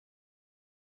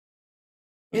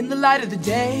In the light of the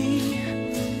day,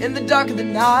 in the dark of the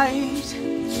night,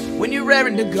 when you're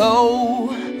raring to go,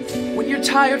 when you're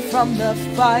tired from the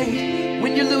fight,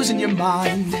 when you're losing your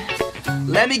mind,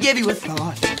 let me give you a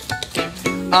thought.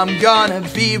 I'm gonna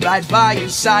be right by your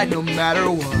side no matter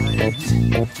what.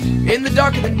 In the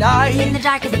dark of the night, in the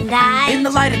dark of the night, in the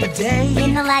light of the day,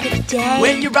 in the light of the day,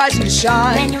 when you're rising to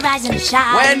shine, when you're rising to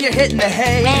shine, when you're hitting the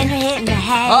hay, when you're hitting the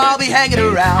hay, I'll be hanging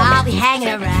around. I'll be hanging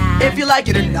around. If you like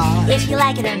it or not, if you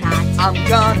like it or not, I'm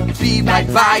gonna be right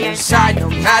by your side no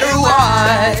matter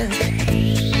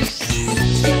what.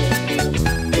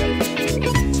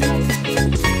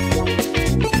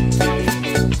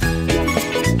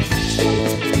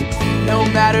 No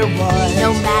matter what,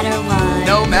 no matter what,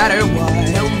 no matter what,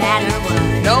 no matter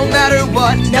what, no matter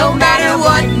what, no matter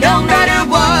what, no matter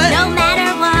what, no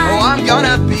matter what, oh, I'm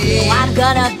gonna be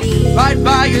right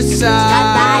by your side. Right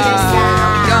by your side.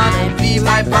 I'm gonna be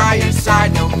right by your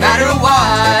side no matter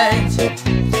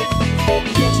what.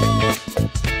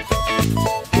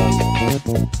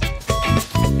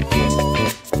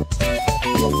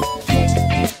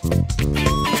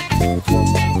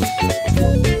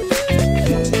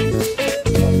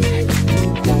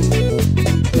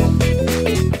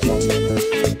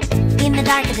 In the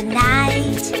dark of the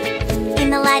night, in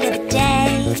the light of the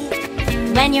day,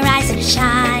 when you're rising to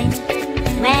shine,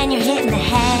 when you're hitting the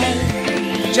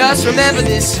hay, Just remember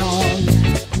this song.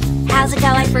 how's it go?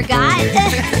 I forgot.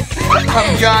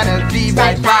 I'm gonna be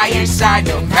right by your side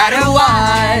no matter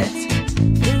what.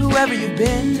 Through whoever you've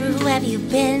been, Through whoever you've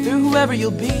been, through whoever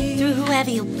you'll be, through whoever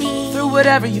you'll be, through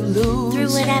whatever you lose,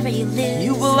 through whatever you lose,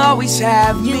 you will always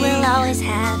have you me will always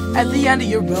have me at the end of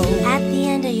your road. at the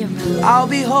end of your road. I'll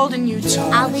be holding you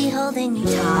tight. I'll be holding you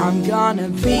tight. I'm gonna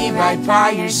be right by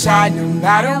your side no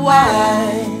matter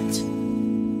what.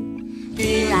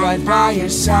 Be right by your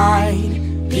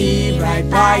side. Be right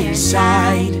by your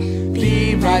side.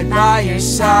 Be right by your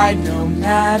side no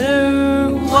matter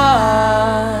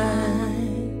what.